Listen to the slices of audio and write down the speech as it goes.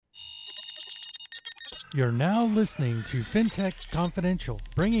You're now listening to FinTech Confidential,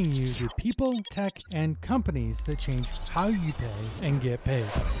 bringing you the people, tech, and companies that change how you pay and get paid.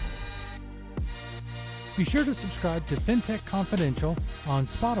 Be sure to subscribe to FinTech Confidential on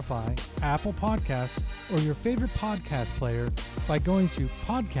Spotify, Apple Podcasts, or your favorite podcast player by going to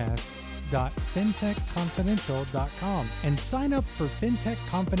podcast.fintechconfidential.com and sign up for FinTech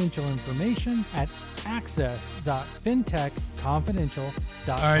Confidential information at access.fintechconfidential.com.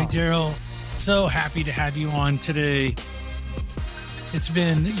 All right, Daryl, so happy to have you on today. It's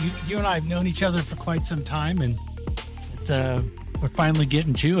been, you and I have known each other for quite some time, and we're finally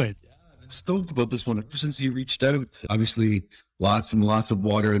getting to it. Stoked about this one ever since you reached out. Obviously, lots and lots of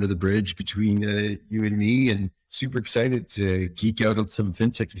water under the bridge between you and me, and super excited to geek out on some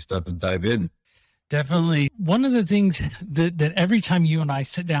fintechy stuff and dive in. Definitely. One of the things that every time you and I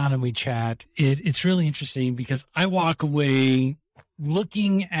sit down and we chat, it's really interesting because I walk away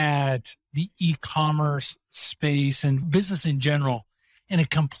looking at the e-commerce space and business in general in a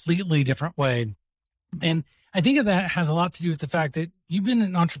completely different way. And I think that has a lot to do with the fact that you've been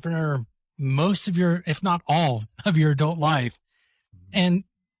an entrepreneur most of your, if not all of your adult life. And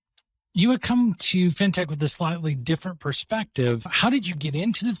you had come to fintech with a slightly different perspective. How did you get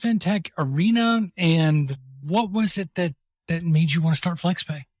into the fintech arena, and what was it that made you want to start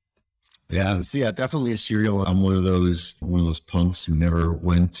FlexPay? Yeah, so definitely a serial. I'm one of those punks who never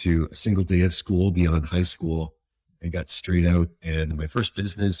went to a single day of school beyond high school and got straight out. And my first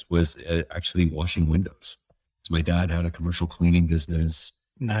business was actually washing windows. So my dad had a commercial cleaning business.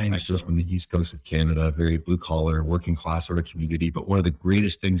 Nice. I grew up on the east coast of Canada, very blue collar, working class sort of community. But one of the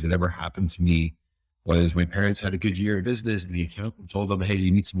greatest things that ever happened to me was my parents had a good year in business, and the accountant told them, hey,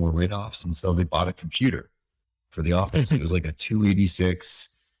 you need some more write-offs. And so they bought a computer for the office. It was like a 286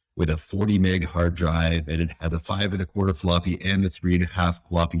 with a 40 meg hard drive, and it had the 5 1/4 floppy and the 3 1/2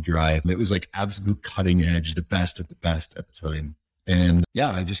 floppy drive. And it was like absolute cutting edge, the best of the best at the time. And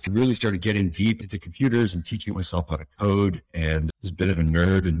I just really started getting deep into computers and teaching myself how to code, and was a bit of a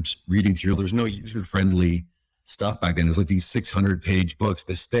nerd and just reading through. There was no user-friendly stuff back then. It was like these 600-page books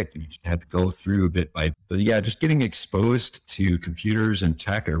this thick, and you just had to go through bit by bit. But just getting exposed to computers and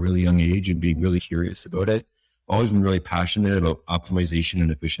tech at a really young age and being really curious about it. I've always been really passionate about optimization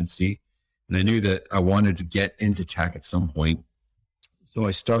and efficiency. And I knew that I wanted to get into tech at some point. So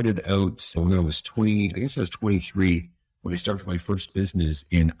I started out when I was 23, when I started my first business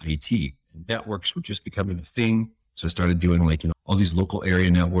in IT. Networks were just becoming a thing. So I started doing all these local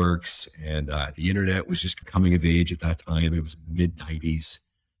area networks, and the internet was just coming of age at that time. It was mid 90s.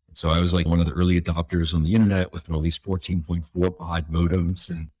 And so I was like one of the early adopters on the internet with all these 14.4 baud modems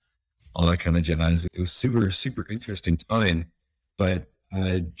and all that kind of jazz. It was super, super interesting time, but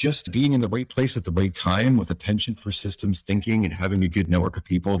just being in the right place at the right time with a penchant for systems thinking and having a good network of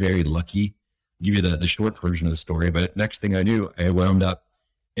people, very lucky. Give you the short version of the story, but next thing I knew, I wound up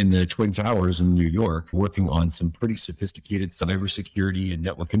in the Twin Towers in New York, working on some pretty sophisticated cybersecurity and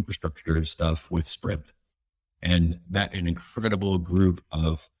network infrastructure stuff with Sprint, and met an incredible group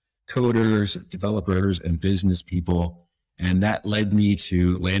of coders, developers, and business people. And that led me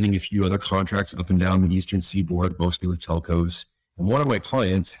to landing a few other contracts up and down the Eastern Seaboard, mostly with telcos. And one of my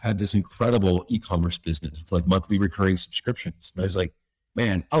clients had this incredible e-commerce business. It's like monthly recurring subscriptions. And I was like,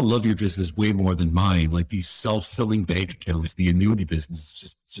 man, I love your business way more than mine. Like these self-filling bank accounts, the annuity business,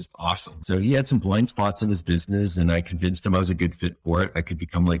 it's just awesome. So he had some blind spots in his business, and I convinced him I was a good fit for it. I could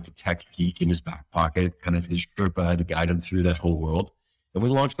become like the tech geek in his back pocket, kind of his Sherpa to guide him through that whole world. And we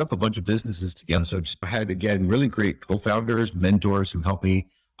launched up a bunch of businesses together. So I had, again, really great co-founders, mentors who helped me.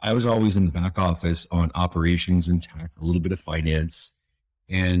 I was always in the back office on operations and tech, a little bit of finance.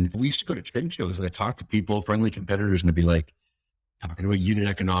 And we used to go to trade shows, and I talked to people, friendly competitors, and I'd be like, talking about unit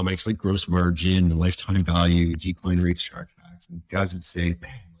economics, like gross margin, lifetime value, decline rates, chargebacks. And guys would say,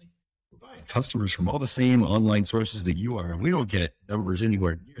 man, we're buying customers from all the same online sources that you are, and we don't get numbers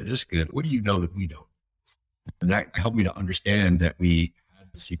anywhere near this good. What do you know that we don't? And that helped me to understand that we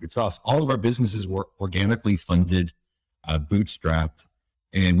had the secret sauce. All of our businesses were organically funded, bootstrapped,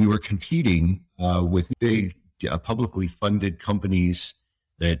 and we were competing with big publicly funded companies,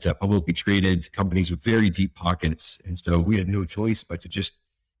 that publicly traded companies with very deep pockets. And so we had no choice but to just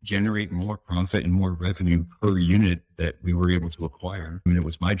generate more profit and more revenue per unit that we were able to acquire. I mean, it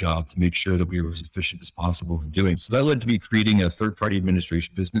was my job to make sure that we were as efficient as possible in doing. So that led to me creating a third-party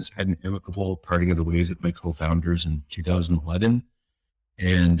administration business. I had an amicable parting of the ways with my co-founders in 2011.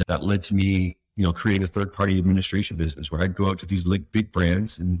 And that led to me, creating a third-party administration business where I'd go out to these big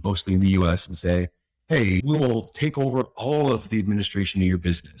brands, and mostly in the US, and say, hey, we will take over all of the administration of your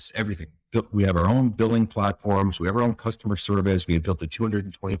business, everything. We have our own billing platforms. We have our own customer service. We have built a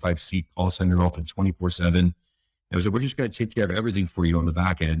 225 seat call center open 24/7. It was like, we're just going to take care of everything for you on the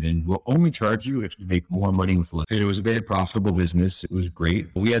back end, and we'll only charge you if you make more money with less. And it was a very profitable business. It was great.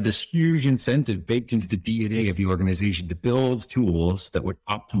 We had this huge incentive baked into the DNA of the organization to build tools that would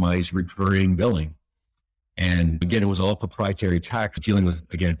optimize recurring billing. And again, it was all proprietary tech, dealing with,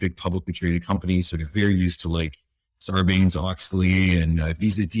 again, big publicly traded companies. So they're very used to like Sarbanes-Oxley and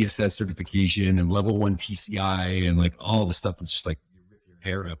Visa DSS certification and level 1 PCI and like all the stuff that's just like,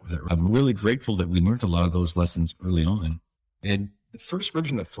 hair up with it. I'm really grateful that we learned a lot of those lessons early on. And the first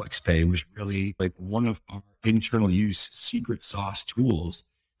version of FlexPay was really like one of our internal use secret sauce tools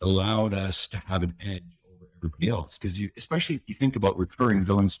that allowed us to have an edge over everybody else. Because especially if you think about recurring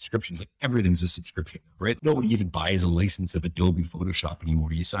billing subscriptions, like everything's a subscription, right? Nobody even buys a license of Adobe Photoshop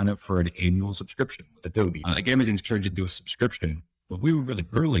anymore. You sign up for an annual subscription with Adobe. Like everything's turned into a subscription. But we were really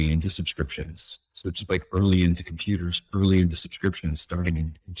early into subscriptions. So just like early into computers, early into subscriptions, starting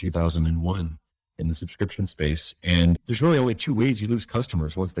in 2001 in the subscription space. And there's really only two ways you lose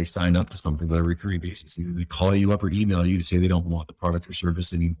customers once they sign up to something on a recurring basis. Either they call you up or email you to say they don't want the product or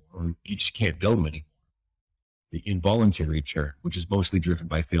service anymore, or you just can't bill them anymore. The involuntary churn, which is mostly driven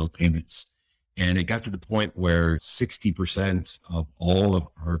by failed payments. And it got to the point where 60% of all of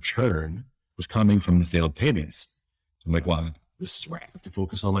our churn was coming from the failed payments. So I'm like, wow, this is where I have to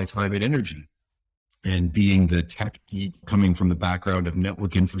focus all my time and energy. And being the tech geek, coming from the background of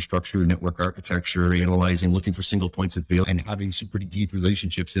network infrastructure, network architecture, analyzing, looking for single points of failure, and having some pretty deep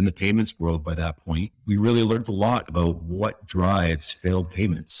relationships in the payments world by that point, we really learned a lot about what drives failed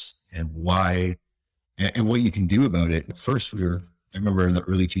payments and why, and what you can do about it. At first, I remember in the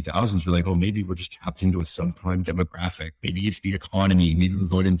early 2000s, we're like, oh, maybe we're just tapped into a subprime demographic. Maybe it's the economy. Maybe we're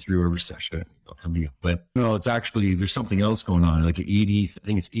going in through a recession coming up. But no, it's actually, there's something else going on. Like I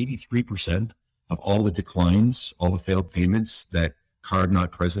think it's 83% of all the declines, all the failed payments that card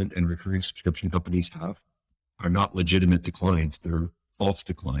not present and recurring subscription companies have are not legitimate declines. They're false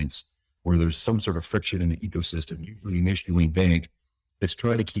declines where there's some sort of friction in the ecosystem, usually an issuing bank that's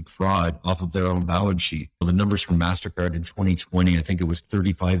trying to keep fraud off of their own balance sheet. The numbers from MasterCard in 2020, I think it was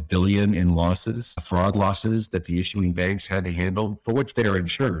 35 billion in losses, fraud losses that the issuing banks had to handle, for which they are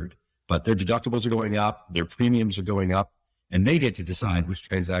insured, but their deductibles are going up, their premiums are going up, and they get to decide which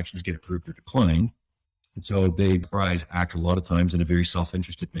transactions get approved or declined. And so they act a lot of times in a very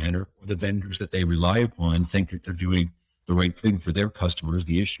self-interested manner, or the vendors that they rely upon think that they're doing the right thing for their customers,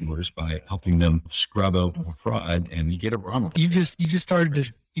 the issuers, by helping them scrub out more fraud, and you get it wrong. You just started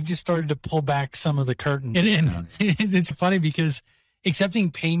to pull back some of the curtain, and it's funny because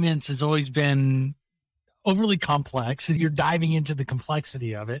accepting payments has always been overly complex. You're diving into the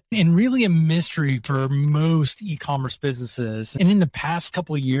complexity of it, and really a mystery for most e-commerce businesses. And in the past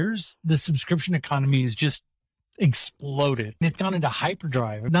couple of years, the subscription economy has just exploded. It's gone into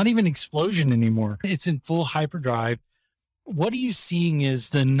hyperdrive, not even explosion anymore. It's in full hyperdrive. What are you seeing is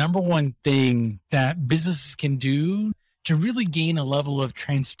the number one thing that businesses can do to really gain a level of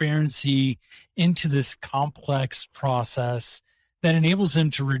transparency into this complex process that enables them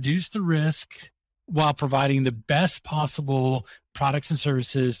to reduce the risk while providing the best possible products and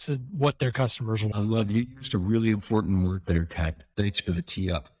services to what their customers want? I love you used a really important word there, Ted. Thanks for the tee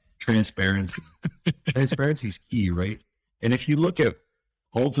up. Transparency. Transparency is key, right? And if you look at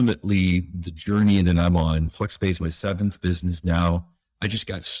ultimately the journey that I'm on, FlexPay is my 7th business now. I just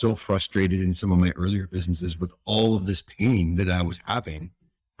got so frustrated in some of my earlier businesses with all of this pain that I was having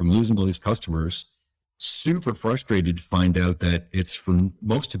from losing all these customers. Super frustrated to find out that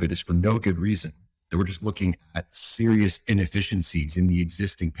most of it is for no good reason. That we're just looking at serious inefficiencies in the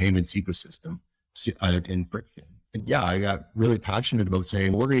existing payments ecosystem and friction. And yeah, I got really passionate about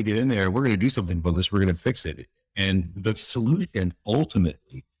saying, we're going to get in there, we're going to do something about this, we're going to fix it. And the solution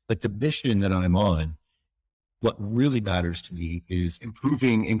ultimately, like the mission that I'm on, what really matters to me is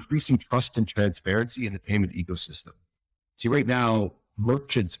increasing trust and transparency in the payment ecosystem. See, right now,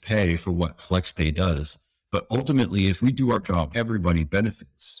 merchants pay for what FlexPay does, but ultimately, if we do our job, everybody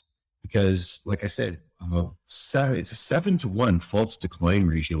benefits. Because like I said, it's a 7-to-1 false decline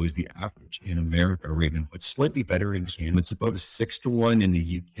ratio is the average in America right now. It's slightly better in Canada. It's about a 6-to-1 in the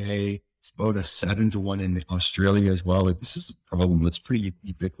UK. It's about a 7-to-1 in Australia as well. Like, this is a problem that's pretty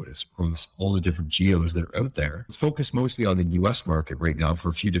ubiquitous across all the different geos that are out there. Focus mostly on the US market right now for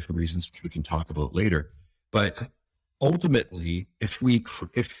a few different reasons, which we can talk about later. But ultimately, if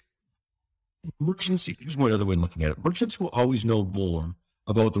merchants, here's one other way of looking at it. Merchants will always know more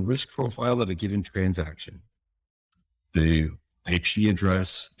about the risk profile of a given transaction. The IP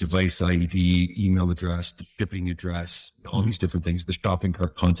address, device ID, email address, the shipping address, all these different things, the shopping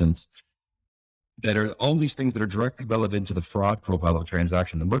cart contents, that are all these things that are directly relevant to the fraud profile of a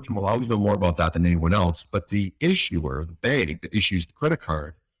transaction. The merchant will always know more about that than anyone else, but the issuer, the bank that issues the credit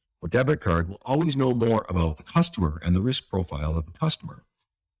card or debit card, will always know more about the customer and the risk profile of the customer.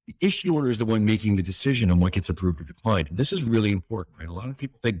 The issuer is the one making the decision on what gets approved or declined. And this is really important, right? A lot of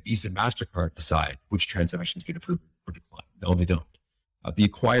people think Visa and MasterCard decide which transactions get approved or declined. No, they don't. The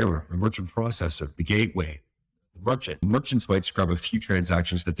acquirer, the merchant processor, the gateway, the merchant. Merchants might scrub a few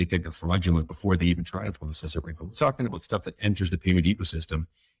transactions that they think are fraudulent before they even try to process it. Right? But we're talking about stuff that enters the payment ecosystem.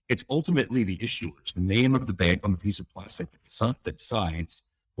 It's ultimately the issuers, the name of the bank on the piece of plastic that decides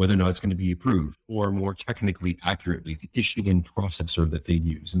whether or not it's going to be approved, or more technically accurately, the issuing processor that they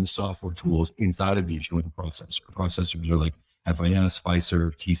use and the software tools inside of the issuing processor. Processors are like FIS,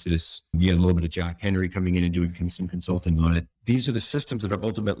 Fiserv, TSYS. We had a little bit of Jack Henry coming in and doing some consulting on it. These are the systems that are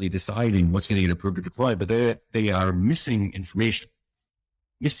ultimately deciding what's going to get approved or declined, but they are missing information,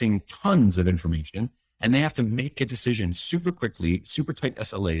 missing tons of information, and they have to make a decision super quickly, super tight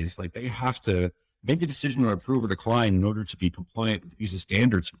SLAs. Like they have to make a decision on approve or decline in order to be compliant with Visa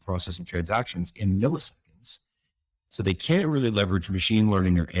standards for processing transactions in milliseconds. So they can't really leverage machine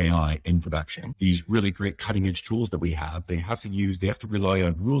learning or AI in production. These really great cutting edge tools that we have, they have to rely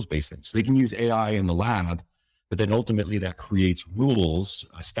on rules-based things. So they can use AI in the lab, but then ultimately that creates rules,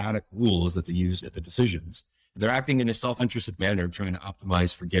 static rules that they use at the decisions. They're acting in a self-interested manner, trying to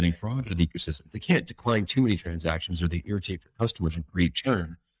optimize for getting fraud out of the ecosystem. They can't decline too many transactions or they irritate their customers and create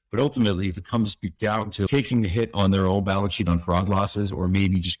churn. But ultimately, if it comes down to taking the hit on their own balance sheet on fraud losses, or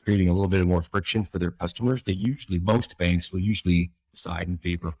maybe just creating a little bit more friction for their customers, most banks will usually decide in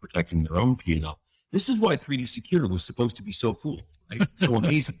favor of protecting their own P&L. This is why 3D Secure was supposed to be so cool, right? So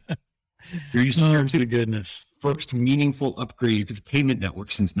amazing. 3D Secure, to goodness, first meaningful upgrade to the payment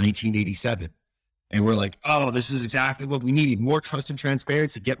network since 1987. And we're like, oh, this is exactly what we need. More trust and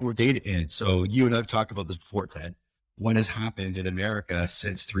transparency, get more data in. So you and I have talked about this before, Ted. What has happened in America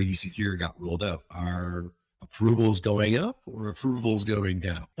since 3D Secure got rolled out? Are approvals going up or approvals going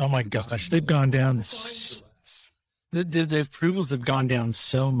down? Oh my gosh, they've gone down. The approvals have gone down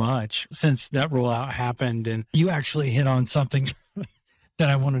so much since that rollout happened. And you actually hit on something that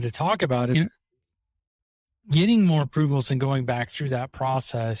I wanted to talk about. Getting more approvals and going back through that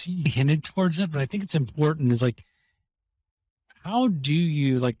process, you hinted towards it, but I think it's important is like, how do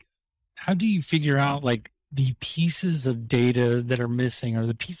you figure out like the pieces of data that are missing, or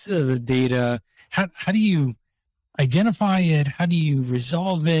the pieces of the data? How do you identify it? How do you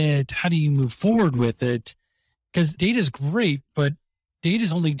resolve it? How do you move forward with it? Because data is great, but data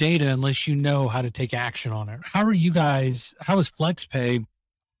is only data unless you know how to take action on it. How is FlexPay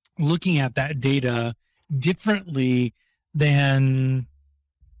looking at that data differently than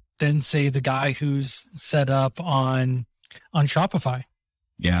say the guy who's set up on Shopify?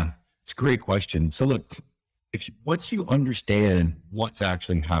 Yeah, it's a great question. So look, once you understand what's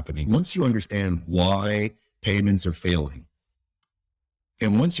actually happening, once you understand why payments are failing,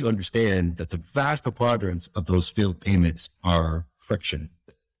 and once you understand that the vast preponderance of those failed payments are friction,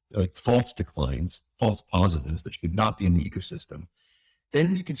 like false declines, false positives that should not be in the ecosystem,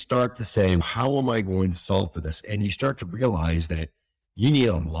 then you can start to say, how am I going to solve for this? And you start to realize that you need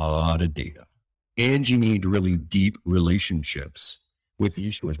a lot of data and you need really deep relationships with the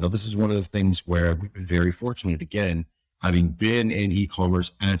issuers. Now, this is one of the things where we've been very fortunate, again, having been in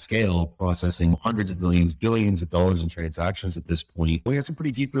e-commerce at scale, processing hundreds of millions, billions of dollars in transactions at this point. We had some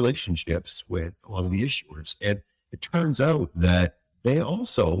pretty deep relationships with a lot of the issuers. And it turns out that they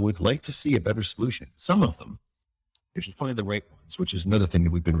also would like to see a better solution. Some of them, if you find the right ones, which is another thing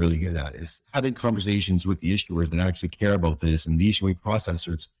that we've been really good at, is having conversations with the issuers that actually care about this and the issuing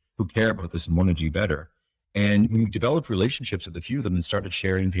processors who care about this and want to do better. And we've developed relationships with a few of them and started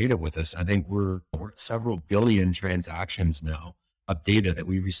sharing data with us. I think we're at several billion transactions now of data that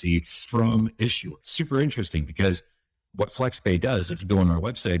we receive from issuers. Super interesting, because what FlexPay does, if you go on our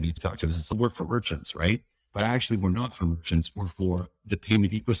website and you talk to us, it's we're for merchants, right? But actually, we're not for merchants. We're for the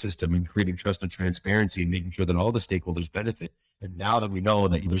payment ecosystem and creating trust and transparency and making sure that all the stakeholders benefit. And now that we know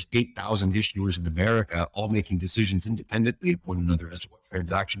that there's 8,000 issuers in America all making decisions independently of one another as to what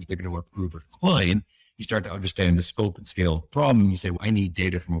transactions they're going to approve or decline, you start to understand the scope and scale of the problem. You say, well, I need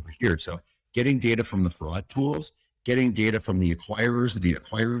data from over here. So getting data from the fraud tools, getting data from the acquirers, the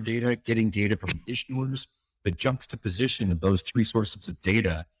acquirer data, getting data from the issuers, the juxtaposition of those three sources of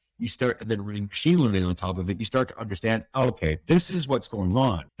data, you start, and then running machine learning on top of it, you start to understand, okay, this is what's going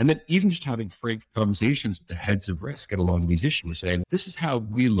on. And then even just having frank conversations with the heads of risk at a lot of these issues, saying, this is how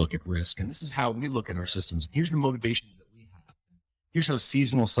we look at risk, and this is how we look at our systems. Here's the motivations that we have. here's how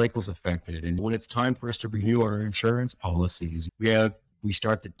seasonal cycles affected. And when it's time for us to renew our insurance policies, we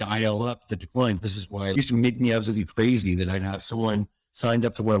start to dial up the decline. This is why it used to make me absolutely crazy that I'd have someone signed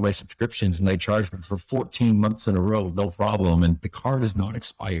up to one of my subscriptions and I charged them for 14 months in a row, no problem. And the card is not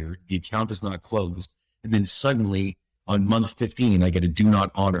expired. The account is not closed. And then suddenly on month 15, I get a do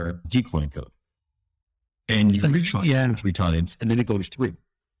not honor decline code. And you retry 3 times and then it goes through.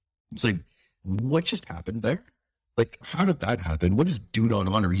 It's like, what just happened there? Like, how did that happen? What does do not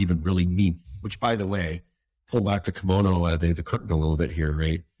honor even really mean? Which, by the way, pull back the kimono, the curtain a little bit here,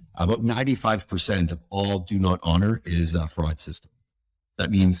 right? About 95% of all do not honor is a fraud system. That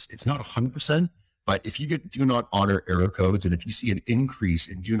means it's not 100%, but if you get do not honor error codes, and if you see an increase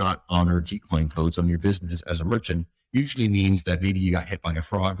in do not honor decline codes on your business as a merchant, usually means that maybe you got hit by a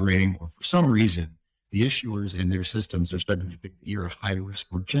fraud ring, or for some reason, the issuers in their systems are starting to think that you're a high-risk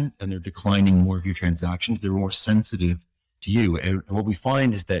merchant and they're declining more of your transactions. They're more sensitive to you. And what we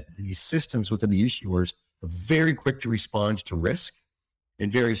find is that these systems within the issuers are very quick to respond to risk and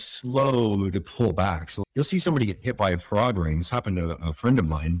very slow to pull back. So you'll see somebody get hit by a fraud ring. This happened to a friend of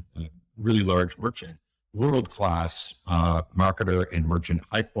mine, a really large merchant, world-class marketer and merchant,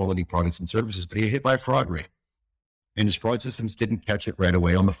 high-quality products and services, but he got hit by a fraud ring. And his fraud systems didn't catch it right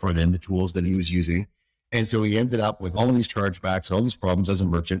away on the front end, the tools that he was using. And so he ended up with all of these chargebacks, all these problems as a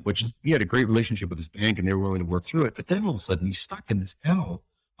merchant, which he had a great relationship with his bank and they were willing to work through it. But then all of a sudden he's stuck in this hell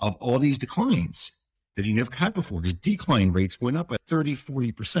of all these declines that he never had before. His decline rates went up by 30,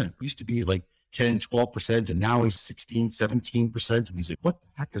 40%. It used to be like 10, 12%. And now he's 16, 17%. And he's like, what the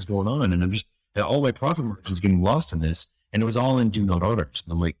heck is going on? And all my profit margins getting lost in this. And it was all in do not honors.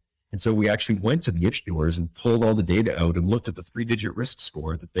 And I'm like, and so we actually went to the issuers and pulled all the data out and looked at the 3-digit risk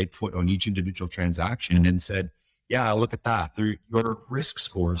score that they put on each individual transaction and said, yeah, look at that. Your risk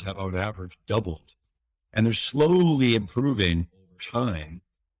scores have on average doubled. And they're slowly improving over time.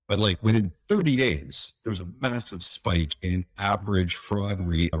 But like within 30 days, there was a massive spike in average fraud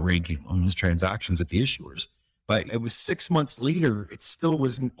rate ranking on those transactions at the issuers. But it was 6 months later, it still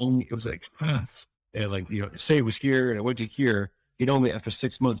wasn't only, it was like half. And like, say it was here and it went to here. He'd only, after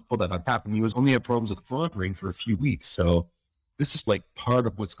 6 months, pulled that back up, and he was only had problems with the fraud ring for a few weeks. So this is like part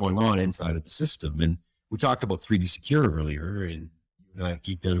of what's going on inside of the system. And we talked about 3D Secure earlier, and you and I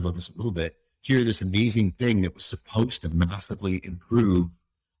geeked out about this a little bit. Here, this amazing thing that was supposed to massively improve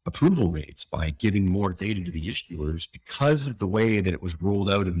approval rates by giving more data to the issuers, because of the way that it was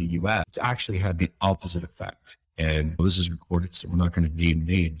rolled out in the US, it's actually had the opposite effect. And this is recorded, so we're not going to name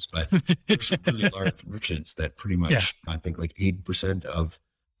names, but there's some really large merchants that pretty much, I think like 80% of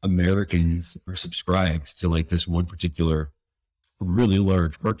Americans are subscribed to like this one particular really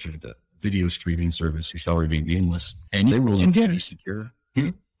large merchant, a video streaming service who shall remain nameless. And they roll out 3D Secure.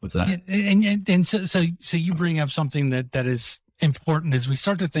 What's that? And so you bring up something that is important as we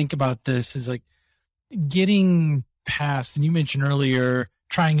start to think about this, is like getting past, and you mentioned earlier,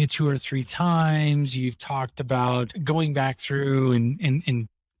 trying it 2 or 3 times. You've talked about going back through and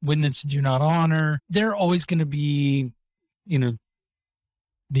when it's do not honor. They're always going to be,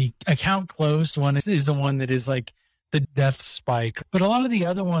 the account closed one is the one that is like the death spike. But a lot of the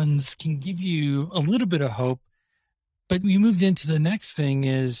other ones can give you a little bit of hope. But you moved into the next thing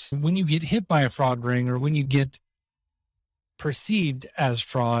is when you get hit by a fraud ring, or when you get perceived as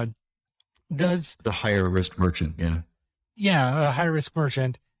fraud, does the higher risk merchant, a high risk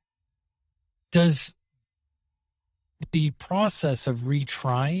merchant, does the process of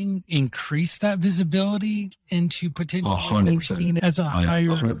retrying increase that visibility into potentially 100%. As a higher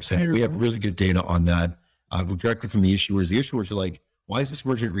 100%. We have really good data on that. Directly from the issuers. The issuers are like, why is this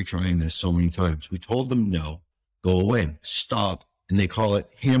merchant retrying this so many times? We told them no, go away, stop. And they call it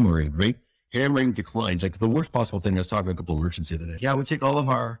hammering, right? Hammering declines. Like the worst possible thing, I was talking to a couple of merchants the other day. Yeah, we take all of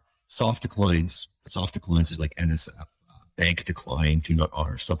our soft declines. Soft declines is like NSF, bank decline, do not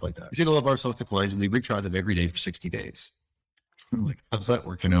honor, stuff like that. We take all of our soft declines and we retry them every day for 60 days. I'm like, how's that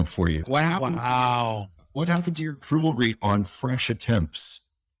working out for you? What happened? Wow. What happened to your approval rate on fresh attempts?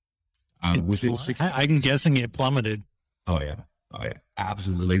 Within 60 days? I'm guessing it plummeted. Oh yeah.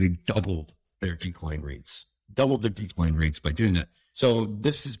 Absolutely. They doubled their decline rates. By doing that. So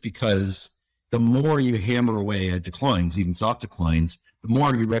this is because the more you hammer away at declines, even soft declines, the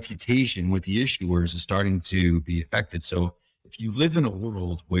more your reputation with the issuers is starting to be affected. So if you live in a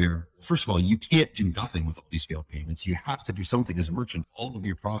world where, first of all, you can't do nothing with all these failed payments, you have to do something as a merchant. All of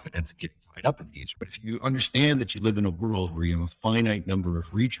your profit ends up getting tied up in these. But if you understand that you live in a world where you have a finite number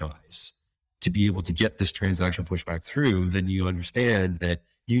of retries to be able to get this transaction pushed back through, then you understand that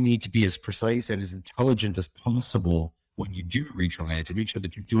you need to be as precise and as intelligent as possible when you do retry it to make sure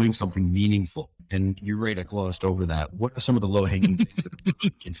that you're doing something meaningful. And you're right, I glossed over that. What are some of the low hanging things that a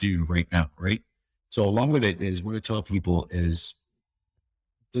merchant can do right now, right? So along with it is what I tell people is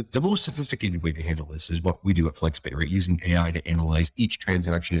the most sophisticated way to handle this is what we do at FlexPay, right? Using AI to analyze each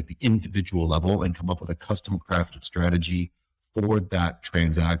transaction at the individual level and come up with a custom crafted strategy for that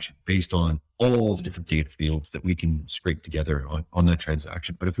transaction based on all the different data fields that we can scrape together on that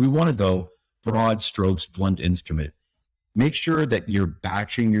transaction. But if we want to go broad strokes, blunt instrument, make sure that you're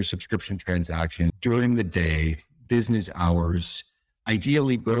batching your subscription transaction during the day, business hours,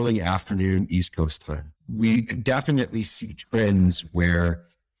 ideally early afternoon, East Coast time. We definitely see trends where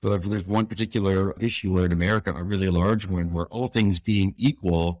if there's one particular issuer in America, a really large one, where all things being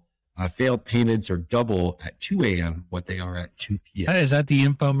equal, failed payments are double at 2 a.m. what they are at 2 p.m. Is that the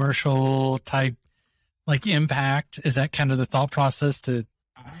infomercial type like impact? Is that kind of the thought process to?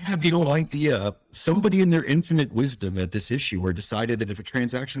 I have no idea. Somebody in their infinite wisdom at this issuer decided that if a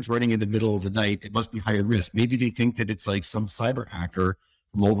transaction is running in the middle of the night, it must be higher risk. Maybe they think that it's like some cyber hacker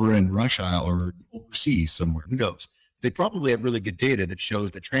from over in Russia or overseas somewhere. Who knows? They probably have really good data that shows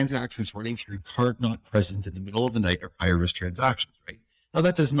that transactions running through card not present in the middle of the night are higher risk transactions, right? Now,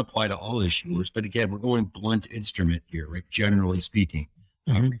 that doesn't apply to all issuers, but again, we're going blunt instrument here, right? Generally speaking,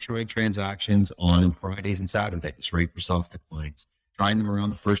 retrying transactions on Fridays and Saturdays, right? For soft declines, trying them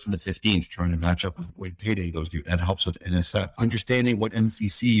around the 1st and the 15th, trying to match up with when payday goes due. That helps with NSF. Understanding what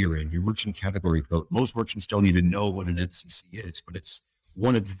MCC you're in, your merchant category code. Most merchants don't even know what an MCC is, but it's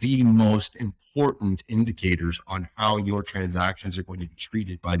one of the most important indicators on how your transactions are going to be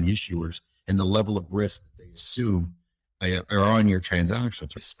treated by the issuers and the level of risk that they assume are on your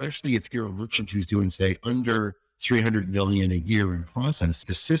transactions, especially if you're a merchant who's doing, say, under 300 million a year in process.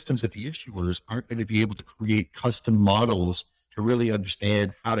 The systems at the issuers aren't going to be able to create custom models to really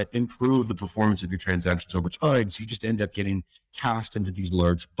understand how to improve the performance of your transactions over time. So you just end up getting cast into these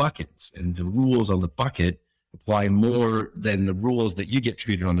large buckets, and the rules on the bucket apply more than the rules that you get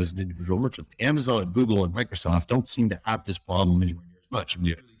treated on as an individual merchant. Amazon, Google, and Microsoft don't seem to have this problem anywhere near as much. And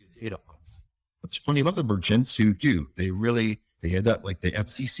we have really good data on it. But there's plenty of other merchants who do. They have that, like the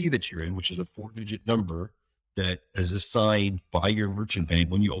FCC that you're in, which is a 4-digit number that is assigned by your merchant bank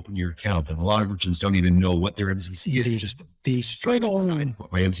when you open your account. And a lot of merchants don't even know what their MCC is. Just the straight on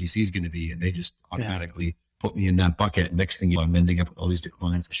what my MCC is going to be, and they just automatically put me in that bucket. Next thing you know, I'm ending up with all these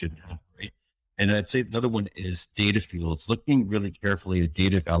declines I shouldn't have, right? And I'd say another one is data fields, looking really carefully at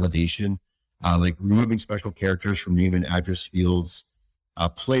data validation, like removing special characters from name and address fields,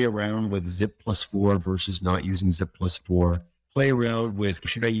 play around with zip+4 versus not using zip+4, play around with,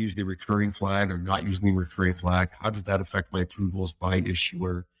 should I use the recurring flag or not using the recurring flag? How does that affect my approvals by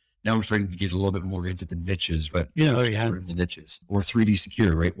issuer? Now I'm starting to get a little bit more into the niches, but the niches or 3D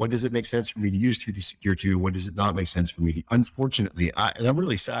Secure, right? What does it make sense for me to use 3D Secure to? What does it not make sense for me to? Unfortunately, and I'm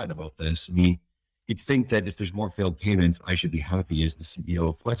really sad about this. I mean, you'd think that if there's more failed payments, I should be happy as the CEO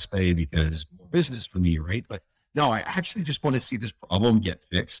of FlexPay because more business for me, right? But no, I actually just want to see this problem get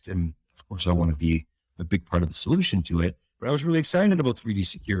fixed. And of course, I want to be a big part of the solution to it. But I was really excited about 3D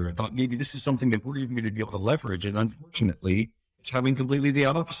Secure. I thought maybe this is something that we're even going to be able to leverage. And unfortunately, it's having completely the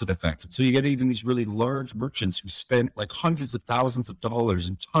opposite effect. So you get even these really large merchants who spend like hundreds of thousands of dollars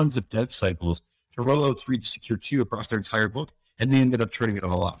and tons of dev cycles to roll out 3D Secure 2 across their entire book. And they ended up turning it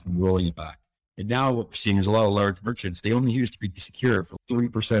all off and rolling it back. And now what we're seeing is a lot of large merchants, they only use 3D Secure for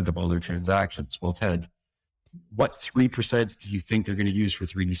 3% of all their transactions. Well, Ted, what 3% do you think they're going to use for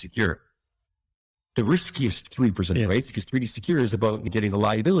 3D Secure? The riskiest 3%, yes. Right? Because 3D Secure is about getting a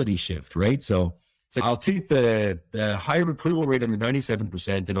liability shift, right? So it's like, I'll take the higher approval rate on the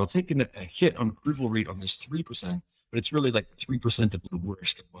 97%, and I'll take a hit on approval rate on this 3%, but it's really like 3% of the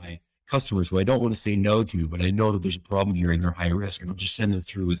worst of my customers who I don't want to say no to, but I know that there's a problem here and they're high risk, and I'll just send them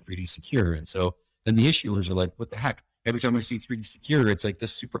through with 3D Secure. And so then the issuers are like, what the heck? Every time I see 3D Secure, it's like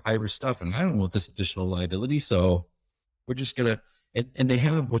this super high risk stuff, and I don't want this additional liability. So we're just going to, and they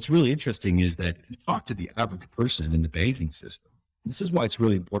have, what's really interesting is that if you talk to the average person in the banking system, this is why it's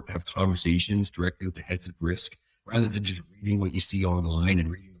really important to have conversations directly with the heads of risk, rather than just reading what you see online and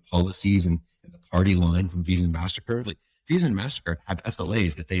reading the policies and the party line from Visa and MasterCard. Like Visa and MasterCard have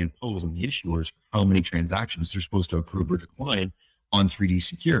SLAs that they impose on the issuers for how many transactions they're supposed to approve or decline on 3D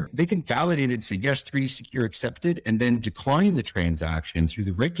Secure. They can validate it and say, yes, 3D Secure accepted, and then decline the transaction through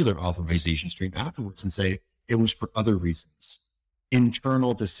the regular authorization stream afterwards and say it was for other reasons.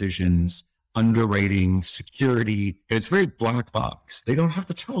 Internal decisions, underwriting, security. And it's very black box. They don't have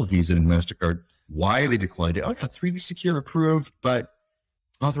to tell Visa and MasterCard why they declined it. Oh, yeah, 3D Secure approved, but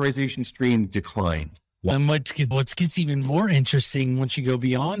authorization stream declined. And what gets even more interesting once you go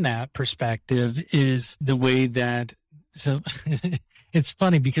beyond that perspective is the way that So it's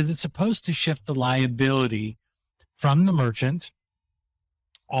funny because it's supposed to shift the liability from the merchant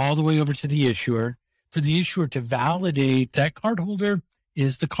all the way over to the issuer for the issuer to validate that cardholder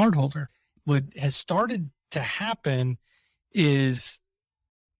is the cardholder. What has started to happen is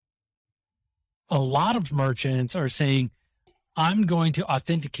a lot of merchants are saying, I'm going to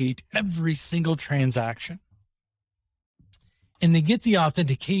authenticate every single transaction. And they get the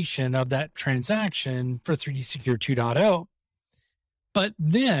authentication of that transaction for 3D Secure 2.0. But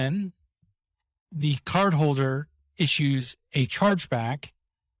then the cardholder issues a chargeback.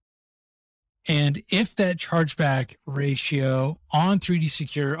 And if that chargeback ratio on 3D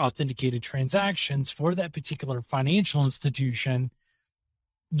Secure authenticated transactions for that particular financial institution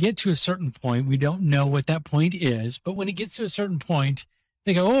get to a certain point, we don't know what that point is, but when it gets to a certain point,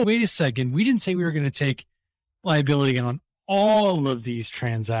 they go, oh, wait a second, we didn't say we were going to take liability on all of these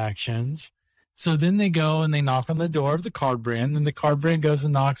transactions. So then they go and they knock on the door of the card brand, and the card brand goes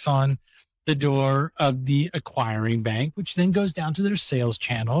and knocks on the door of the acquiring bank, which then goes down to their sales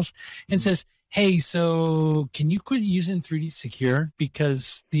channels and says, hey, so can you quit using 3D Secure?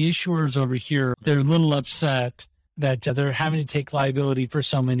 Because the issuers over here, they're a little upset that they're having to take liability for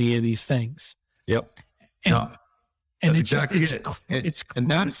so many of these things. Yep. And it's exactly it's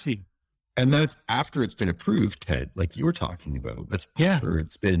crazy. And that's after it's been approved, Ted, like you were talking about. That's after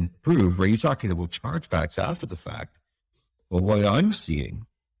it's been approved, right? You're talking about chargebacks after the fact. Well, what I'm seeing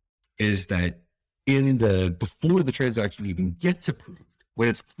is that before the transaction even gets approved, when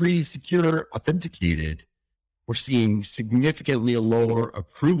it's 3D Secure authenticated, we're seeing significantly lower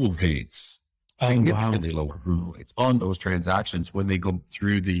approval rates. Significantly lower approval rates on those transactions when they go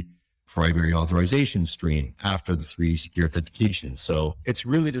through the primary authorization screen after the 3D Secure authentication. So it's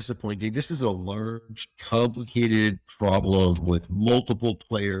really disappointing. This is a large, complicated problem with multiple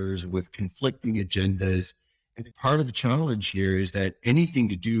players with conflicting agendas. And part of the challenge here is that anything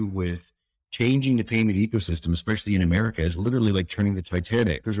to do with changing the payment ecosystem, especially in America, is literally like turning the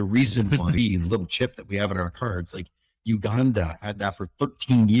Titanic. There's a reason why the little chip that we have in our cards, like Uganda had that for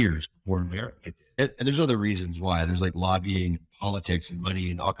 13 years before America did. And there's other reasons why. There's like lobbying, politics, and money,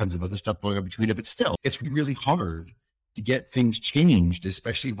 and all kinds of other stuff going on between it. But still, it's really hard to get things changed,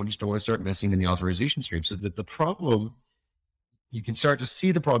 especially when you still want to start messing in the authorization stream. So that the problem, you can start to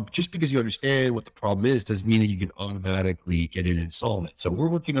see the problem. Just because you understand what the problem is doesn't mean that you can automatically get in and solve it. So we're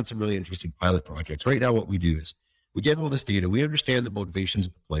working on some really interesting pilot projects. Right now, what we do is we get all this data. We understand the motivations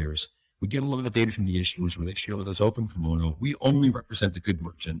of the players. We get a lot of data from the issuers where they share with us open kimono. We only represent the good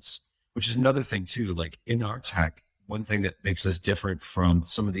merchants, which is another thing too. Like in our tech, one thing that makes us different from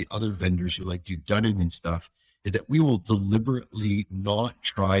some of the other vendors who like do dunning and stuff is that we will deliberately not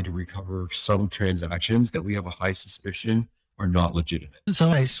try to recover some transactions that we have a high suspicion are not legitimate.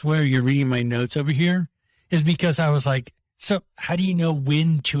 So I swear you're reading my notes over here is because I was like, so how do you know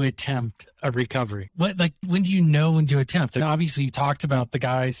when to attempt a recovery? When do you know when to attempt? And obviously you talked about the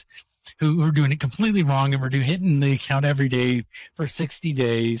guys who are doing it completely wrong and we're hitting the account every day for 60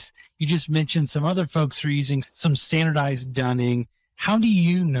 days. You just mentioned some other folks who are using some standardized dunning. How do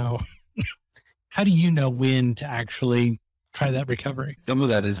you know? How do you know when to actually try that recovery? Some of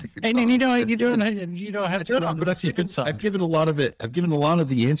that is, and you don't have to. But I've given a lot of it. I've given a lot of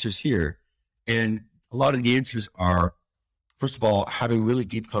the answers here, and a lot of the answers are, first of all, having really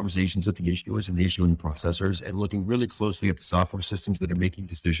deep conversations with the issuers and the issuing processors and looking really closely at the software systems that are making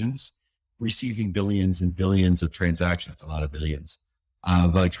decisions, receiving billions and billions of transactions, that's a lot of billions,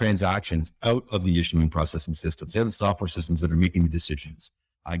 of transactions out of the issuing processing systems and the software systems that are making the decisions,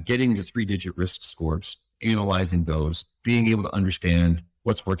 getting the 3-digit risk scores, analyzing those, being able to understand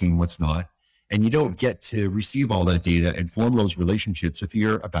what's working, what's not. And you don't get to receive all that data and form those relationships if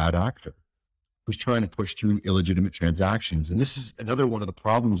you're a bad actor who's trying to push through illegitimate transactions. And this is another one of the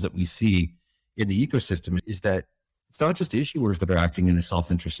problems that we see in the ecosystem is that it's not just issuers that are acting in a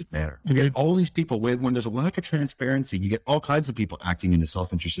self-interested manner. You get all these people when there's a lack of transparency, you get all kinds of people acting in a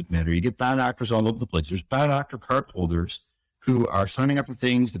self-interested manner. You get bad actors all over the place. There's bad actor card holders who are signing up for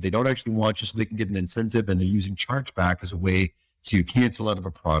things that they don't actually want just so they can get an incentive, and they're using chargeback as a way to cancel out of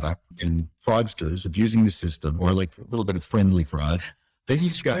a product, and fraudsters abusing the system, or like a little bit of friendly fraud.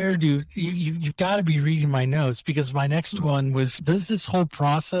 Dude, you've got to be reading my notes, because my next one was, does this whole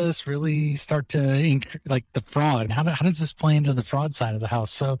process really start to like the fraud? How does this play into the fraud side of the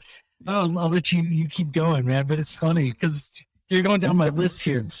house? So I'll let you keep going, man. But it's funny because you're going down my list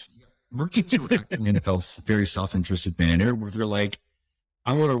here. Merchants are acting in a very self-interested manner where they're like,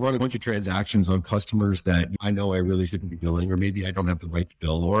 I want to run a bunch of transactions on customers that I know I really shouldn't be billing, or maybe I don't have the right to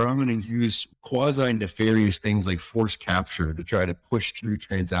bill, or I'm going to use quasi-nefarious things like forced capture to try to push through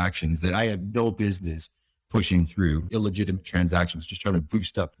transactions that I have no business pushing through illegitimate transactions, just trying to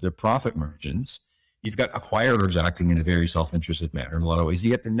boost up their profit margins. You've got acquirers acting in a very self-interested manner in a lot of ways.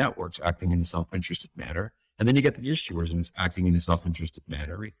 You get the networks acting in a self-interested manner. And then you get the issuers and it's acting in a self-interested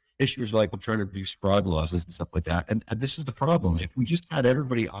manner. Issuers are like, we're trying to reduce fraud losses and stuff like that. And this is the problem. If we just had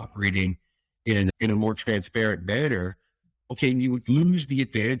everybody operating in a more transparent manner, okay, you would lose the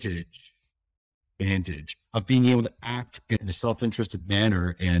advantage of being able to act in a self-interested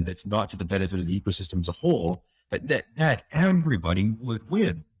manner, and that's not to the benefit of the ecosystem as a whole, but that everybody would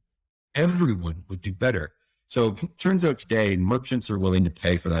win. Everyone would do better. So it turns out today merchants are willing to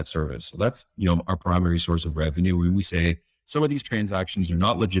pay for that service. So that's, our primary source of revenue. When we say some of these transactions are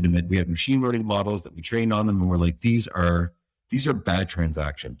not legitimate, we have machine learning models that we train on them, and we're like, these are bad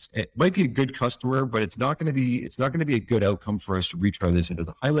transactions. It might be a good customer, but it's not going to be a good outcome for us to retry this. It has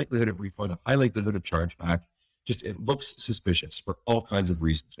a high likelihood of refund, a high likelihood of chargeback. Just, it looks suspicious for all kinds of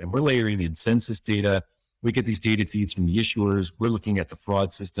reasons. And we're layering in census data. We get these data feeds from the issuers. We're looking at the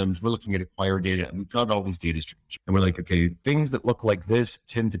fraud systems. We're looking at acquirer data, and we've got all these data streams. And we're like, okay, things that look like this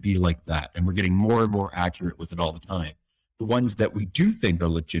tend to be like that. And we're getting more and more accurate with it all the time. The ones that we do think are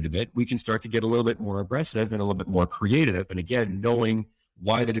legitimate, we can start to get a little bit more aggressive and a little bit more creative. And again, knowing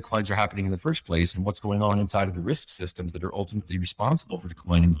why the declines are happening in the first place and what's going on inside of the risk systems that are ultimately responsible for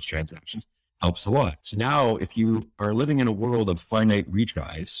declining those transactions helps a lot. So now if you are living in a world of finite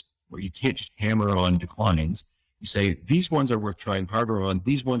retries, where you can't just hammer on declines, you say, these ones are worth trying harder on.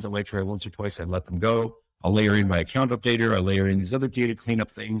 These ones I might try once or twice and let them go. I'll layer in my account updater. I'll layer in these other data cleanup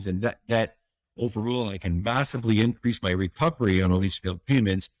things. And that overall, I can massively increase my recovery on all these failed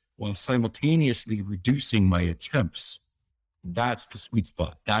payments while simultaneously reducing my attempts. That's the sweet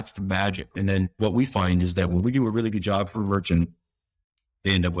spot. That's the magic. And then what we find is that when we do a really good job for a merchant,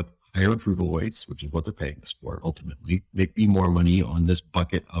 they end up with higher approval rates, which is what they're paying us for ultimately, make me more money on this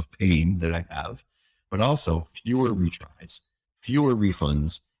bucket of pain that I have, but also fewer retries, fewer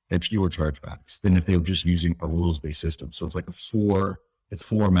refunds, and fewer chargebacks than if they were just using a rules-based system. So it's like four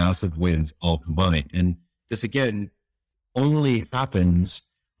massive wins all combined. And this, again, only happens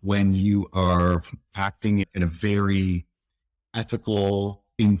when you are acting in a very ethical,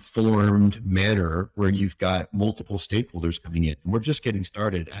 informed manner where you've got multiple stakeholders coming in. And we're just getting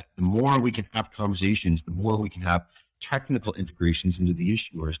started. The more we can have conversations, the more we can have technical integrations into the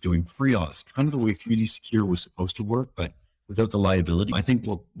issuers, doing pre-auths, kind of the way 3D Secure was supposed to work, but without the liability. I think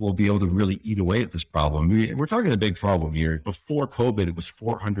we'll be able to really eat away at this problem. We're talking a big problem here. Before COVID, it was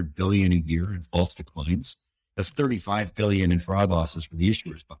 $400 billion a year in false declines. That's $35 billion in fraud losses for the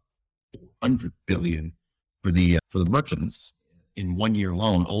issuers, but $400 billion for the merchants in 1 year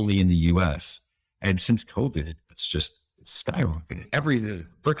alone, only in the US. And since COVID, it's skyrocketed. The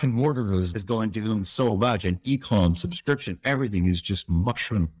brick and mortar is going down so much, and e-com, subscription, everything is just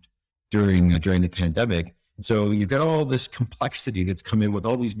mushroomed during the pandemic. And so you've got all this complexity that's come in with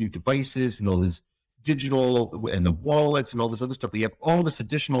all these new devices and all this digital and the wallets and all this other stuff. You have all this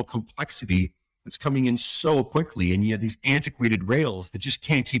additional complexity that's coming in so quickly, and you have these antiquated rails that just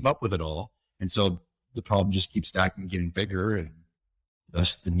can't keep up with it all. And so the problem just keeps stacking, getting bigger, and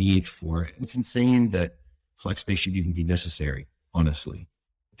thus the need for it. It's insane that FlexPay should even be necessary, honestly.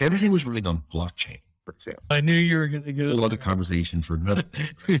 If everything was really on blockchain, for example. I knew you were going to go. A lot of conversation for another.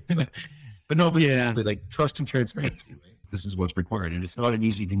 But no, like trust and transparency, right? This is what's required. And it's not an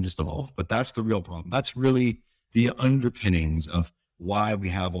easy thing to solve, but that's the real problem. That's really the underpinnings of why we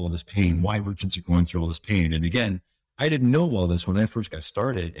have all this pain, why merchants are going through all this pain. And again, I didn't know all this when I first got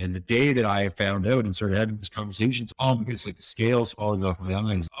started. And the day that I found out and started having these conversations, oh my goodness, like the scales falling off my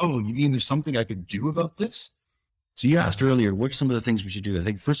eyes. Oh, you mean there's something I could do about this? So you asked earlier, what are some of the things we should do? I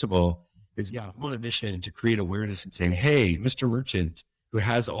think first of all is, I'm on a mission to create awareness and saying, hey, Mr. Merchant who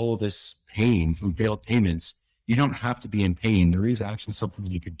has all of this pain from failed payments, you don't have to be in pain. There is actually something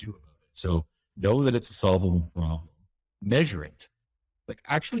you could do about it. So know that it's a solvable problem. Measure it. Like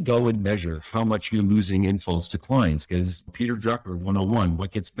actually go and measure how much you're losing in false declines, because Peter Drucker 101,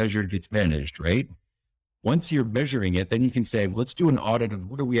 what gets measured gets managed, right? Once you're measuring it, then you can say, let's do an audit of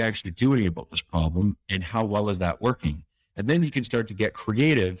what are we actually doing about this problem and how well is that working? And then you can start to get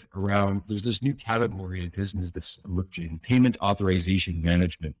creative around, there's this new category of business that's emerging, payment authorization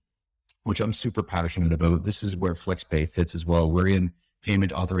management, which I'm super passionate about. This is where FlexPay fits as well. We're in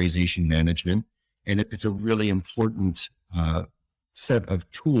payment authorization management, and it's a really important set of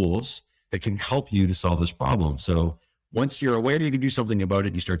tools that can help you to solve this problem. So once you're aware you can do something about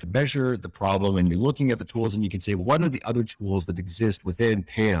it, you start to measure the problem and you're looking at the tools, and you can say, well, what are the other tools that exist within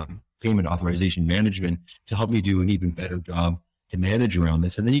PAM, payment authorization management, to help me do an even better job to manage around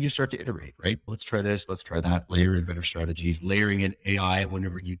this? And then you can start to iterate, right? Let's try this, let's try that, layer in better strategies, layering in AI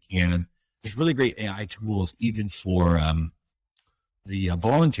whenever you can, there's really great AI tools even for the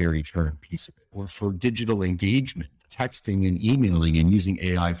voluntary churn piece of it, or for digital engagement, texting and emailing and using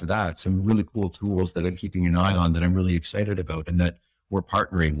AI for that. Some really cool tools that I'm keeping an eye on that I'm really excited about and that we're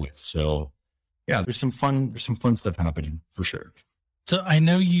partnering with. So yeah, there's some fun stuff happening for sure. So I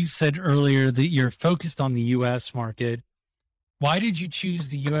know you said earlier that you're focused on the US market. Why did you choose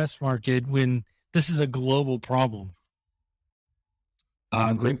the US market when this is a global problem?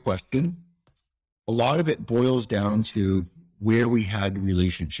 Great question. A lot of it boils down to where we had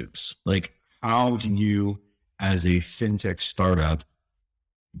relationships. Like, how do you, as a fintech startup,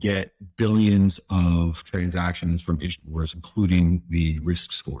 get billions of transactions from issuers, including the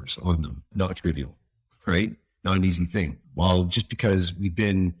risk scores on them? Not trivial, right? Not an easy thing. Well, just because we've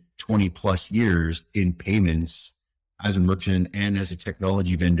been 20 plus years in payments as a merchant and as a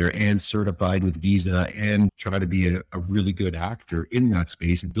technology vendor and certified with Visa and try to be a really good actor in that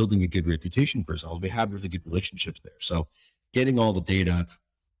space and building a good reputation for ourselves, we have really good relationships there. So getting all the data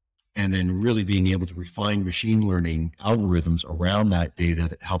and then really being able to refine machine learning algorithms around that data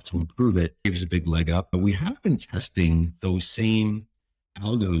that help to improve it gives a big leg up. But we have been testing those same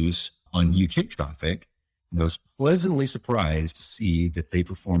algos on UK traffic. And I was pleasantly surprised to see that they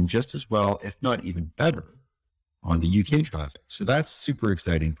perform just as well, if not even better, on the UK traffic. So that's super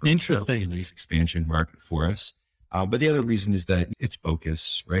exciting. For Interesting. A nice expansion market for us. But the other reason is that it's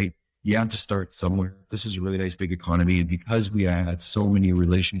focus, right? You have to start somewhere. This is a really nice big economy. And because we had so many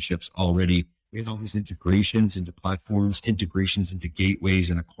relationships already, we had all these integrations into platforms, integrations into gateways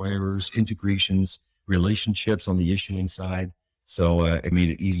and acquirers, integrations, relationships on the issuing side. So it made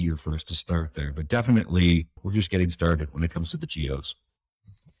it easier for us to start there. But definitely, we're just getting started when it comes to the geos.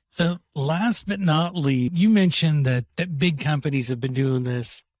 So last but not least, you mentioned that big companies have been doing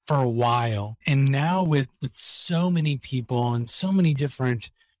this for a while. And now with so many people and so many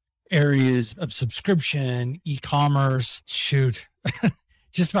different areas of subscription, e-commerce,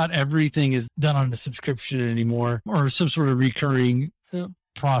 just about everything is done on a subscription anymore or some sort of recurring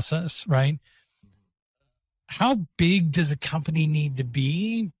process, right? How big does a company need to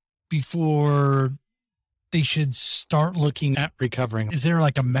be before they should start looking at recovering? Is there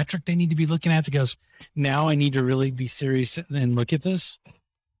like a metric they need to be looking at that goes, now I need to really be serious and look at this?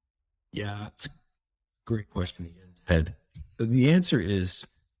 Yeah, it's a great question again, Ted. The answer is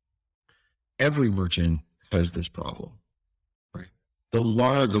every merchant has this problem, right? The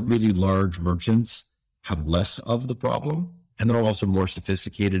really large merchants have less of the problem, and they're also more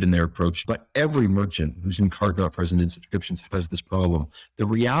sophisticated in their approach. But every merchant who's in card not present in subscriptions has this problem. The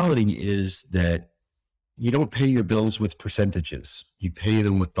reality is that you don't pay your bills with percentages. You pay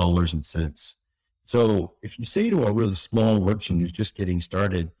them with dollars and cents. So if you say to a really small merchant who's just getting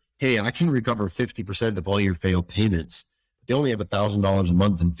started, hey, I can recover 50% of all your failed payments. They only have $1,000 a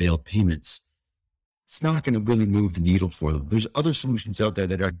month in failed payments. It's not going to really move the needle for them. There's other solutions out there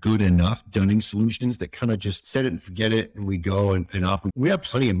that are good enough, dunning solutions that kind of just set it and forget it, and we go and off. We have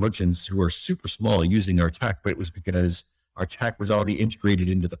plenty of merchants who are super small using our tech, but it was because our tech was already integrated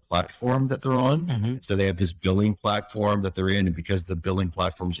into the platform that they're on. Mm-hmm. So they have this billing platform that they're in, and because the billing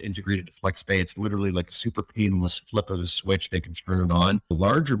platform is integrated to FlexPay, it's literally like a super painless flip of a switch. They can turn it on. The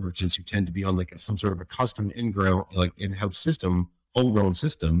larger merchants who tend to be on like some sort of a custom in-house system, homegrown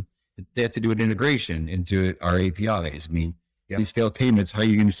system, they have to do an integration into our APIs. I mean, these failed payments, how are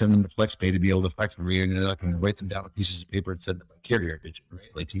you going to send them to FlexPay to be able to flex them? You're not going to write them down on pieces of paper and send them by carrier pigeon, right?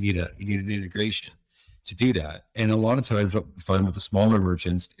 Like you need an integration to do that. And a lot of times what we find with the smaller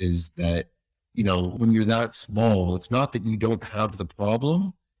merchants is that, when you're that small, it's not that you don't have the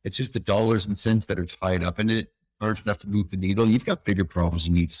problem. It's just the dollars and cents that are tied up in it aren't enough to move the needle. You've got bigger problems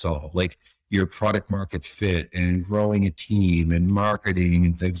you need to solve, like your product market fit and growing a team and marketing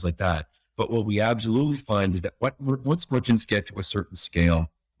and things like that. But what we absolutely find is that once merchants get to a certain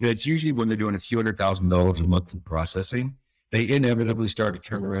scale, it's usually when they're doing a few $100,000 a month in processing, they inevitably start to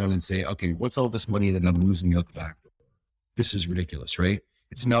turn around and say, okay, what's all this money that I'm losing out the back door? This is ridiculous, right?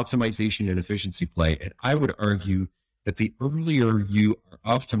 It's an optimization and efficiency play. And I would argue that the earlier you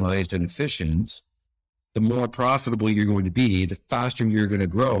are optimized and efficient, the more profitable you're going to be, the faster you're going to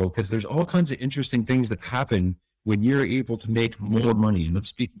grow, because there's all kinds of interesting things that happen when you're able to make more money. And I'm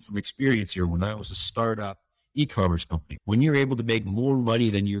speaking from experience here. When I was a startup e-commerce company, when you're able to make more money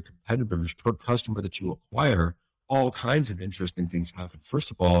than your competitors per customer that you acquire, all kinds of interesting things happen. First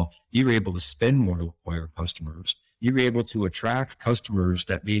of all, you're able to spend more to acquire customers. You're able to attract customers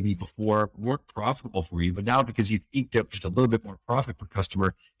that maybe before weren't profitable for you, but now because you've eked out just a little bit more profit per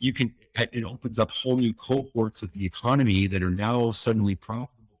customer, it opens up whole new cohorts of the economy that are now suddenly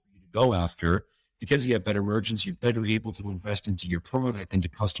profitable for you to go after. because you have better merchants, you're better able to invest into your product, into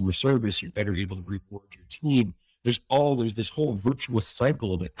customer service. You're better able to reward your team. There's this whole virtuous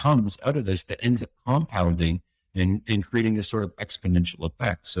cycle that comes out of this that ends up compounding and creating this sort of exponential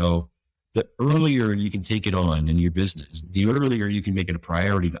effect. So the earlier you can take it on in your business, the earlier you can make it a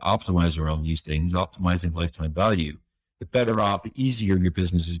priority to optimize around these things, optimizing lifetime value, the better off, the easier your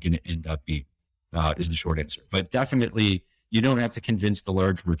business is going to end up being, is the short answer. But definitely, you don't have to convince the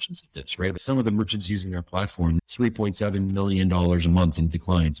large merchants of this, right? Some of the merchants using our platform, $3.7 million a month in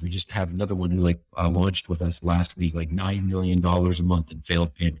declines. We just have another one who launched with us last week, like $9 million a month in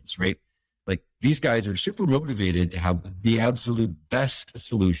failed payments, right? Like these guys are super motivated to have the absolute best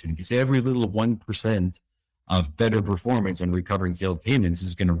solution because every little 1% of better performance on recovering failed payments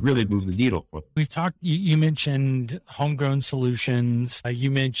is going to really move the needle for them. We've talked, you mentioned homegrown solutions. You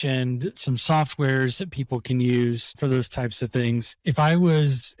mentioned some softwares that people can use for those types of things. If I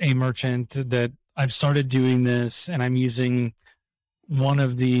was a merchant that I've started doing this and I'm using one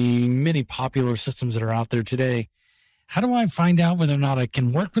of the many popular systems that are out there today, how do I find out whether or not I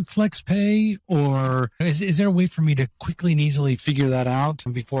can work with FlexPay, or is there a way for me to quickly and easily figure that out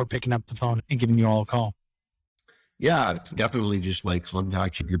before picking up the phone and giving you all a call? Yeah, definitely just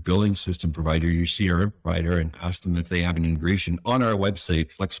contact your billing system provider, your CRM provider, and ask them if they have an integration. On our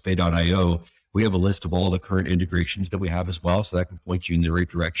website, flexpay.io, we have a list of all the current integrations that we have as well. So that can point you in the right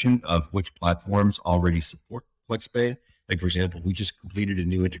direction of which platforms already support FlexPay. Like, for example, we just completed a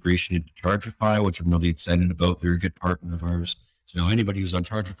new integration into Chargeify, which I'm really excited about. They're a good partner of ours. So now anybody who's on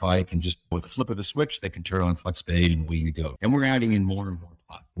Chargeify can just, with a flip of a switch, they can turn on FlexPay and away you go. And we're adding in more and more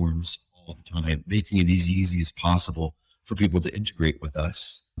platforms all the time, making it as easy as possible for people to integrate with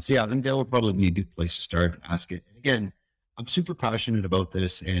us. So yeah, I think that would probably be a good place to start and ask it. And again, I'm super passionate about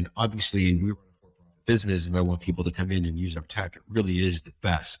this. And obviously we run a for-profit business and I want people to come in and use our tech. It really is the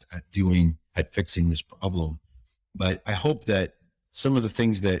best at fixing this problem. But I hope that some of the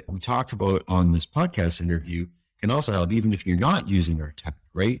things that we talked about on this podcast interview can also help, even if you're not using our tech,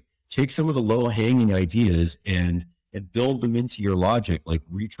 right? Take some of the low-hanging ideas and build them into your logic, like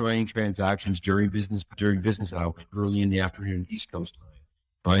retrying transactions during business hours, early in the afternoon, East Coast time,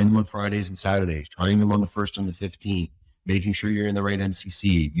 trying them on Fridays and Saturdays, trying them on the 1st and the 15th, making sure you're in the right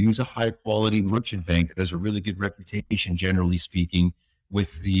MCC. Use a high-quality merchant bank that has a really good reputation, generally speaking,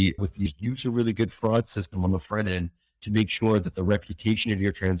 use a really good fraud system on the front end to make sure that the reputation of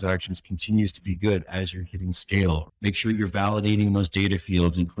your transactions continues to be good as you're hitting scale. Make sure you're validating those data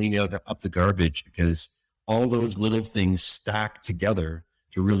fields and cleaning up the garbage, because all those little things stack together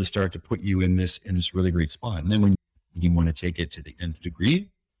to really start to put you in this really great spot. And then when you want to take it to the nth degree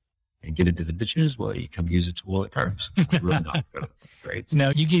and get into the ditches, well, you come use a tool like ours. Really not good. Right?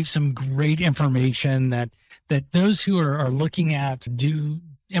 No, you gave some great information that those who are looking at,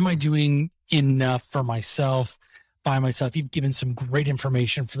 am I doing enough for myself, by myself? You've given some great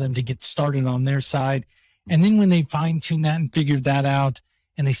information for them to get started on their side. And then when they fine tune that and figure that out,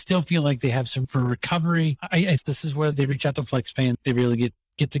 and they still feel like they have some for recovery, this is where they reach out to FlexPay and they really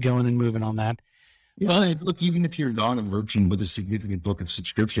get to going and moving on that. Yeah, look, even if you're not a merchant with a significant book of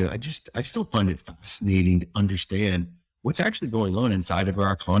subscription, I still find it fascinating to understand what's actually going on inside of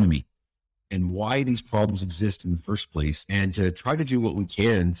our economy and why these problems exist in the first place, and to try to do what we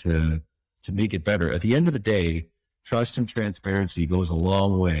can to make it better. At the end of the day, trust and transparency goes a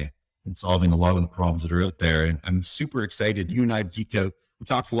long way in solving a lot of the problems that are out there. And I'm super excited. You and I geeked out. We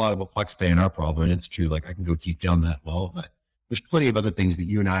talked a lot about FlexPay and our problem, and it's true. Like, I can go deep down that well, but there's plenty of other things that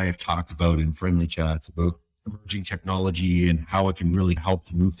you and I have talked about in friendly chats about emerging technology and how it can really help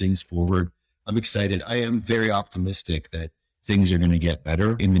to move things forward. I'm excited. I am very optimistic that things are going to get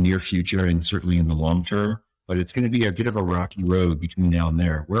better in the near future and certainly in the long term, but it's going to be a bit of a rocky road between now and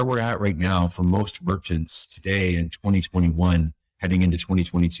there. Where we're at right now for most merchants today in 2021, heading into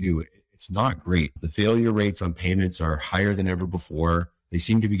 2022, it's not great. The failure rates on payments are higher than ever before. They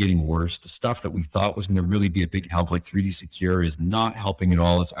seem to be getting worse. The stuff that we thought was going to really be a big help, like 3D Secure, is not helping at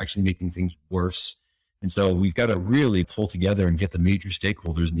all. It's actually making things worse. And so we've got to really pull together and get the major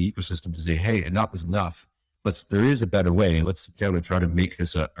stakeholders in the ecosystem to say, hey, enough is enough. But there is a better way. Let's sit down and try to make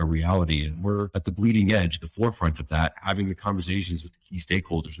this a reality. And we're at the bleeding edge, the forefront of that, having the conversations with the key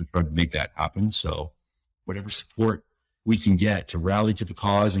stakeholders to try to make that happen. So whatever support we can get to rally to the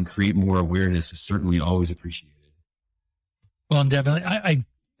cause and create more awareness is certainly always appreciated. Well, definitely.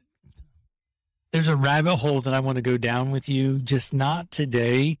 There's a rabbit hole that I want to go down with you, just not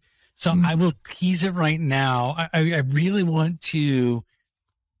today. So I will tease it right now. I really want to,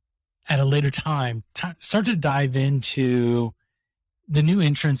 at a later time, start to dive into the new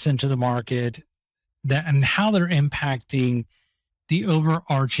entrants into the market and how they're impacting the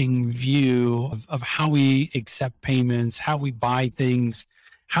overarching view of how we accept payments, how we buy things,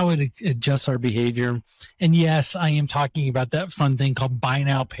 how it adjusts our behavior. And yes, I am talking about that fun thing called buy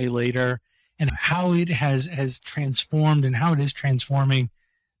now, pay later, and how it has transformed and how it is transforming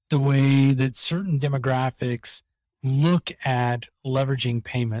the way that certain demographics look at leveraging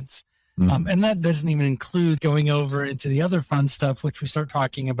payments. And that doesn't even include going over into the other fun stuff, which we start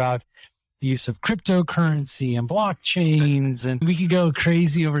talking about the use of cryptocurrency and blockchains, and we could go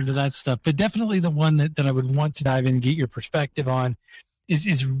crazy over to that stuff. But definitely the one that I would want to dive in and get your perspective on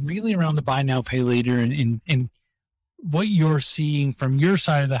is really around the buy now, pay later, and what you're seeing from your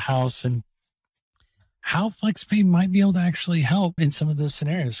side of the house and how FlexPay might be able to actually help in some of those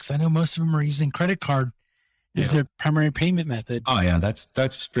scenarios. Because I know most of them are using credit card as their primary payment method. Oh yeah, that's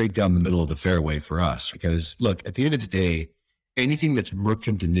straight down the middle of the fairway for us. Because look, at the end of the day, anything that's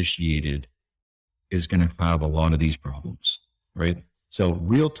merchant initiated is going to have a lot of these problems, right? So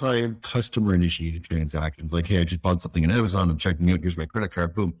real-time customer initiated transactions, like, hey, I just bought something on Amazon, I'm checking out, here's my credit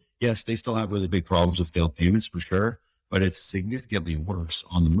card, boom. Yes, they still have really big problems with failed payments for sure, but it's significantly worse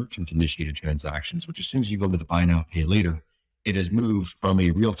on the merchant initiated transactions, which as soon as you go to the buy now, pay later, it has moved from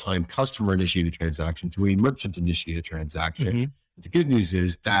a real-time customer initiated transaction to a merchant initiated transaction. Mm-hmm. The good news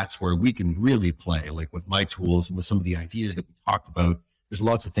is that's where we can really play, like with my tools and with some of the ideas that we talked about. There's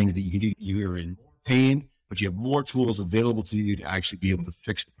lots of things that you can do. You're in more pain, but you have more tools available to you to actually be able to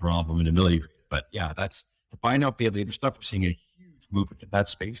fix the problem and ameliorate it. But yeah, that's the buy now, pay later stuff. We're seeing a huge movement in that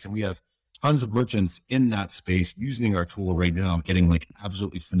space. And we have tons of merchants in that space using our tool right now, getting like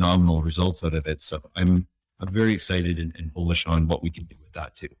absolutely phenomenal results out of it. So I'm very excited and bullish on what we can do with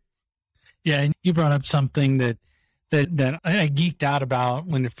that too. Yeah. And you brought up something that I geeked out about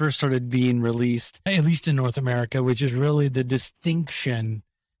when it first started being released, at least in North America, which is really the distinction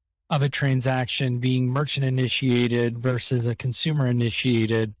of a transaction being merchant initiated versus a consumer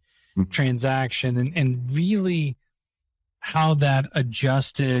initiated transaction, and really how that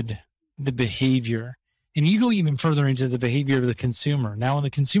adjusted the behavior. And you go even further into the behavior of the consumer. Now, when the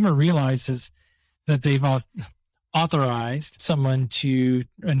consumer realizes that they've authorized someone to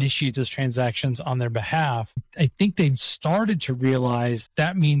initiate those transactions on their behalf, I think they've started to realize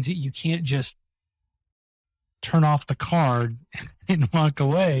that means that you can't just turn off the card and walk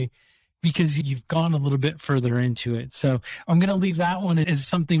away because you've gone a little bit further into it. So I'm going to leave that one as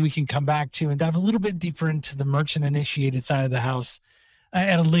something we can come back to and dive a little bit deeper into the merchant initiated side of the house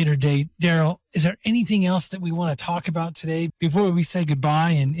at a later date. Daryl, is there anything else that we want to talk about today before we say goodbye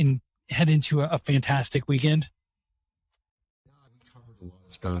and head into a fantastic weekend?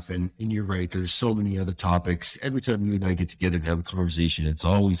 Stuff and you're right, there's so many other topics. Every time you and I get together and have a conversation, it's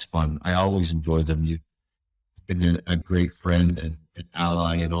always fun. I always enjoy them. You've been a great friend and an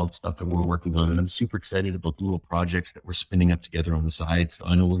ally and all the stuff that we're working on, and I'm super excited about the little projects that we're spinning up together on the side. So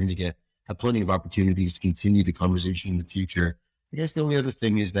I know we're going to have plenty of opportunities to continue the conversation in the future. I guess the only other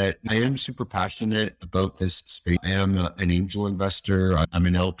thing is that I am super passionate about this space. I am an angel investor. I'm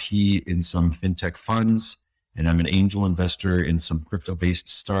an LP in some fintech funds, and I'm an angel investor in some crypto-based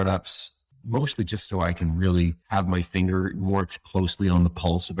startups, mostly just so I can really have my finger more closely on the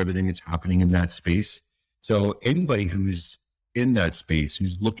pulse of everything that's happening in that space. So anybody who's in that space,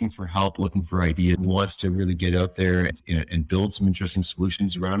 who's looking for help, looking for ideas, wants to really get out there and build some interesting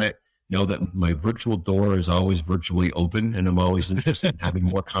solutions around it, know that my virtual door is always virtually open, and I'm always interested in having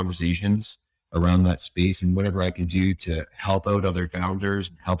more conversations around that space, and whatever I can do to help out other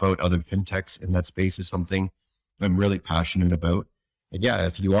founders, help out other fintechs in that space is something I'm really passionate about. And yeah,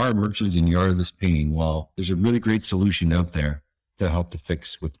 if you are a merchant and you are this pain, well, there's a really great solution out there to help to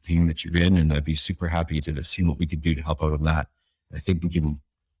fix with the pain that you're in. And I'd be super happy to see what we can do to help out on that. I think we can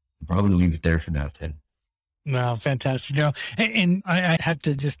probably leave it there for now, Ted. No, fantastic, Joe. And I have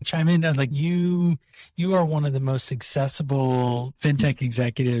to just chime in. Like you are one of the most accessible fintech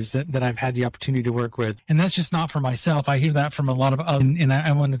executives that I've had the opportunity to work with. And that's just not for myself. I hear that from a lot of others. And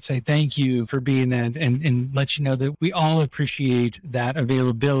I want to say thank you for being that and let you know that we all appreciate that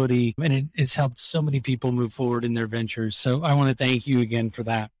availability. And it's helped so many people move forward in their ventures. So I want to thank you again for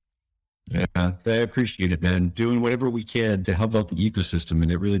that. Yeah, I appreciate it, man. Doing whatever we can to help out the ecosystem,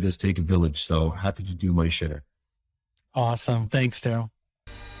 and it really does take a village. So happy to do my share. Awesome. Thanks, Daryl.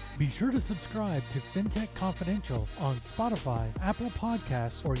 Be sure to subscribe to FinTech Confidential on Spotify, Apple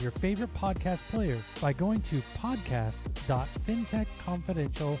Podcasts, or your favorite podcast player by going to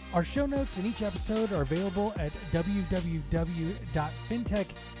podcast.fintechconfidential. Our show notes in each episode are available at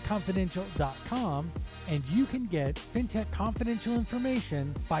www.fintechconfidential.com, and you can get FinTech Confidential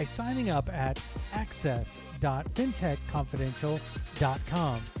information by signing up at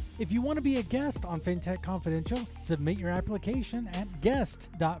access.fintechconfidential.com. If you want to be a guest on FinTech Confidential, submit your application at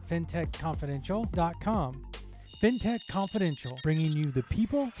guest.fintechconfidential.com. FinTech Confidential, bringing you the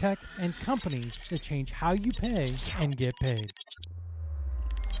people, tech, and companies that change how you pay and get paid.